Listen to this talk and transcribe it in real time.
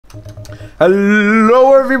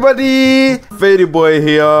Hello everybody, Fady Boy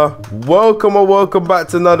here. Welcome back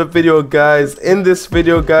to another video, guys. In this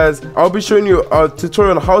video, guys, I'll be showing you a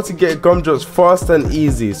tutorial on how to get gumdrops fast and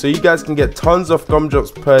easy, so you guys can get tons of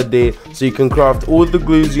gumdrops per day, so you can craft all the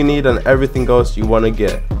glues you need and everything else you want to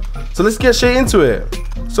get. So let's get straight into it.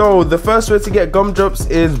 So the first way to get gumdrops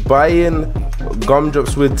is buying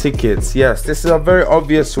gumdrops with tickets. Yes, this is a very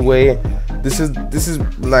obvious way. This is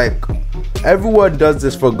like everyone does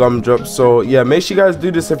this for gumdrops. So yeah, make sure you guys do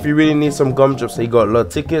this if you really need some gumdrops. So you got a lot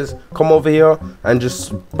of tickets, come over here and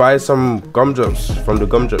just buy some gumdrops from the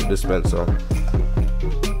gumdrop dispenser.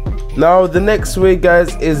 Now the next way,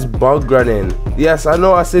 guys, is bug running. Yes, I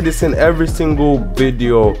know I say this in every single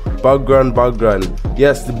video, bug run.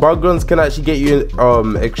 Yes, the bug runs can actually get you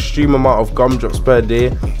extreme amount of gumdrops per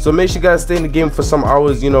day, so make sure you guys stay in the game for some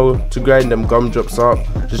hours, you know, to grind them gumdrops up.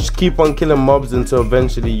 Just keep on killing mobs until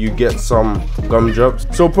eventually you get some gumdrops.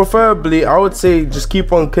 So preferably I would say just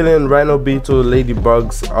keep on killing rhino beetle,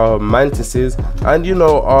 ladybugs, mantises, and you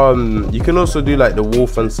know, you can also do like the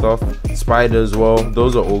wolf and stuff, spider as well.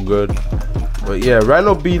 Those are all good. But yeah,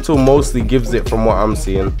 rhino beetle mostly gives it from what I'm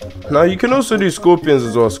seeing. Now you can also do scorpions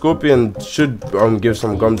as well. Scorpion should give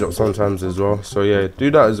some gumdrops sometimes as well, so yeah,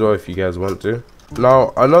 do that as well if you guys want to.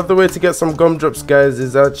 Now another way to get some gumdrops, guys,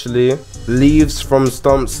 is actually leaves from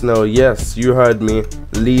stump snail. Yes, you heard me,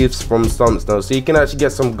 leaves from stump snail. So you can actually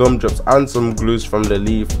get some gumdrops and some glues from the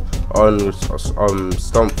leaf on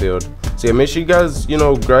stump field. So yeah, make sure you guys, you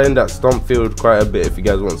know, grind that stump field quite a bit if you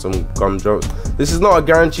guys want some gumdrops. This is not a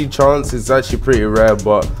guaranteed chance, it's actually pretty rare,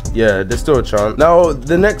 but yeah, there's still a chance. Now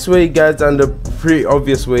the next way, guys, and the pretty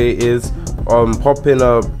obvious way is popping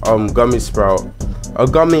a gummy sprout, a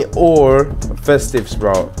gummy or a festive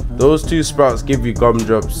sprout. Those two sprouts give you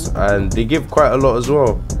gumdrops and they give quite a lot as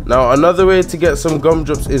well. Now another way to get some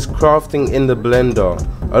gumdrops is crafting in the blender.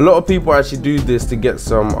 A lot of people actually do this to get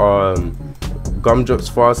some gumdrops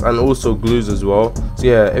fast and also glues as well. So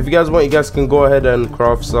yeah, if you guys want, you guys can go ahead and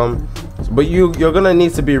craft some, but you're gonna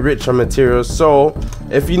need to be rich on materials. So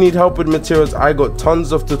if you need help with materials, I got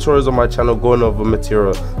tons of tutorials on my channel going over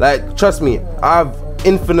material. Like, trust me, I have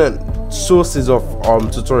infinite sources of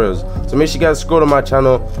tutorials, so make sure you guys scroll to my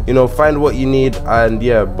channel, you know, find what you need. And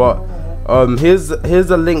yeah, but here's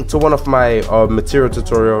a link to one of my material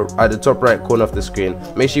tutorial at the top right corner of the screen.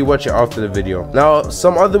 Make sure you watch it after the video. Now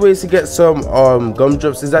some other ways to get some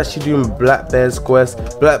gumdrops is actually doing black bear's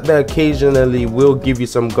quest. Black bear occasionally will give you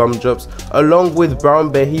some gumdrops, along with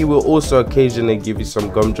brown bear. He will also occasionally give you some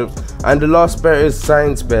gumdrops. And the last bear is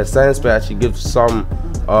science bear. Science bear actually gives some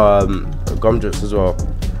gumdrops as well.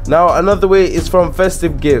 Now another way is from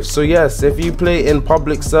festive gifts. So yes, if you play in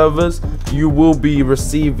public servers, you will be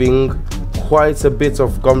receiving quite a bit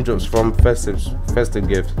of gumdrops from festive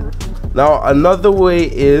gifts. Now another way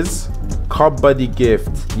is cub buddy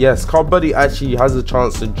gift. Yes, cub buddy actually has a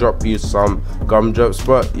chance to drop you some gumdrops,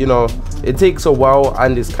 but you know, it takes a while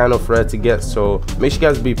and it's kind of rare to get, so make sure you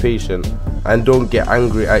guys be patient and don't get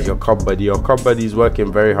angry at your cub buddy. Your cub buddy is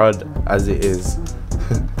working very hard as it is.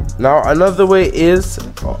 Now another way is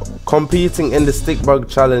competing in the stick bug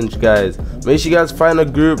challenge, guys. Make sure you guys find a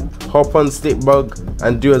group, hop on stick bug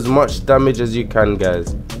and do as much damage as you can,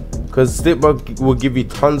 guys, because stick bug will give you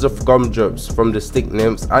tons of gumdrops from the stick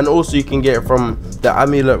nymphs, and also you can get it from the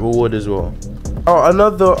amulet reward as well. Oh,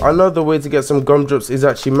 another way to get some gumdrops is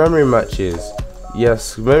actually memory matches.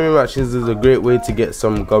 Yes, memory matches is a great way to get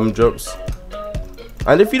some gumdrops.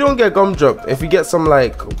 And if you don't get gumdrop, if you get some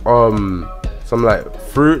like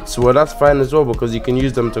fruits, well, that's fine as well, because you can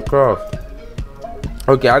use them to craft.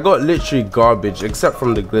 Okay, I got literally garbage except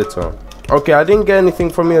from the glitter. Okay, I didn't get anything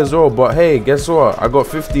from here as well, but hey, guess what, I got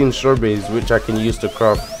 15 strawberries which I can use to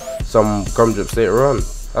craft some gumdrops later on.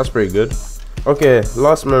 That's pretty good. Okay,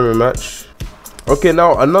 last memory match. Okay,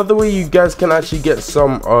 now another way you guys can actually get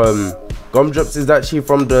some gumdrops is actually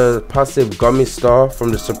from the passive gummy star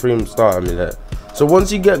from the supreme star amulet. So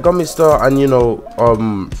once you get gummy star and you know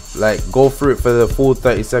like go through it for the full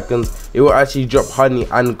 30 seconds, it will actually drop honey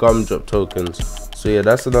and gumdrop tokens. So yeah,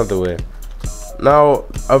 that's another way. Now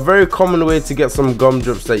a very common way to get some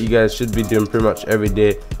gumdrops that you guys should be doing pretty much every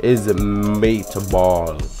day is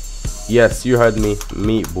meatball. Yes, you heard me,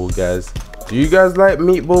 meatball, guys. Do you guys like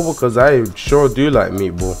meatball? Because I sure do like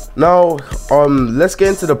meatball. Now let's get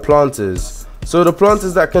into the planters. So the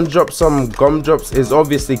planters that can drop some gumdrops is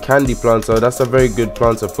obviously candy planter. That's a very good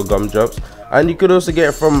planter for gumdrops. And you could also get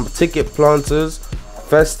it from ticket planters,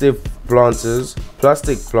 festive planters,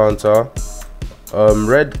 plastic planter,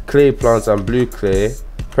 red clay planter and blue clay,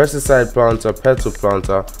 pesticide planter, petal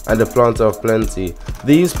planter, and the planter of plenty.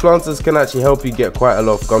 These planters can actually help you get quite a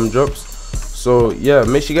lot of gumdrops. So yeah,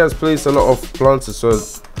 make sure you guys place a lot of planters. So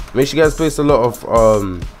make sure you guys place a lot of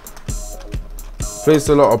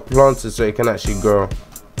planters so it can actually grow.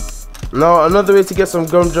 Now another way to get some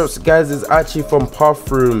gumdrops, guys, is actually from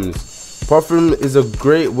path rooms. Path room is a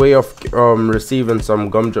great way of receiving some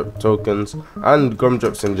gumdrop tokens and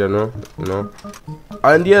gumdrops in general, you know.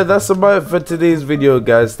 And yeah, that's about it for today's video,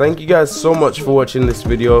 guys. Thank you guys so much for watching this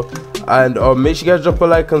video, and make sure you guys drop a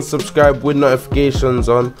like and subscribe with notifications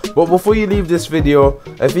on. But before you leave this video,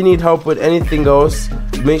 if you need help with anything else,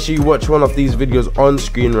 make sure you watch one of these videos on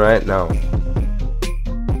screen right now.